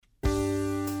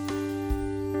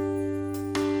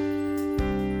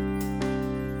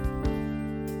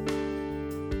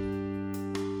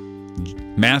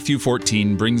Matthew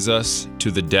 14 brings us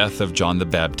to the death of John the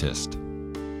Baptist.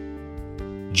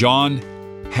 John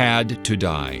had to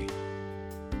die.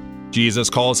 Jesus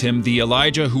calls him the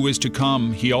Elijah who is to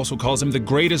come. He also calls him the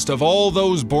greatest of all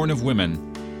those born of women.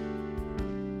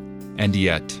 And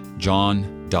yet,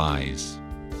 John dies.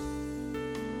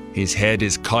 His head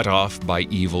is cut off by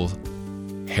evil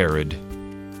Herod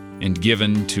and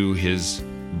given to his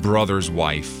brother's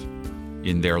wife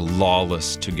in their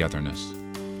lawless togetherness.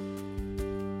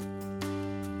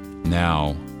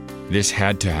 Now, this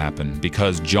had to happen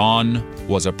because John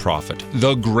was a prophet,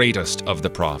 the greatest of the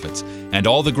prophets, and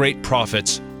all the great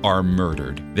prophets are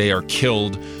murdered. They are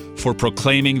killed for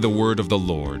proclaiming the word of the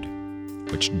Lord,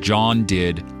 which John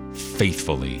did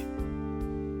faithfully.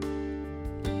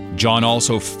 John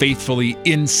also faithfully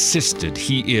insisted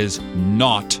he is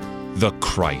not the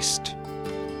Christ.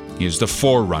 He is the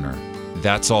forerunner,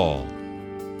 that's all.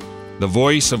 The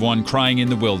voice of one crying in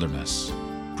the wilderness,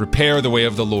 "Prepare the way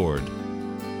of the Lord."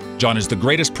 John is the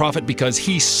greatest prophet because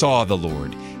he saw the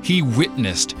Lord. He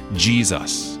witnessed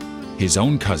Jesus, his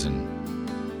own cousin,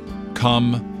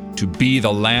 come to be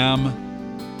the Lamb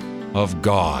of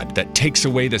God that takes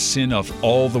away the sin of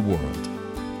all the world.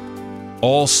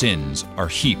 All sins are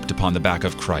heaped upon the back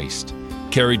of Christ,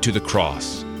 carried to the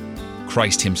cross,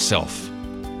 Christ himself,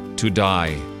 to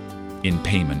die in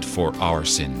payment for our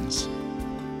sins.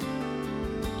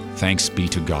 Thanks be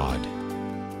to God.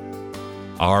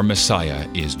 Our Messiah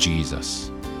is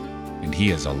Jesus, and he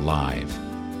is alive.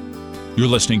 You're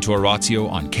listening to Oratio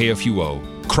on KFUO,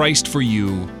 Christ for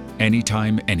you,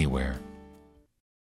 anytime, anywhere.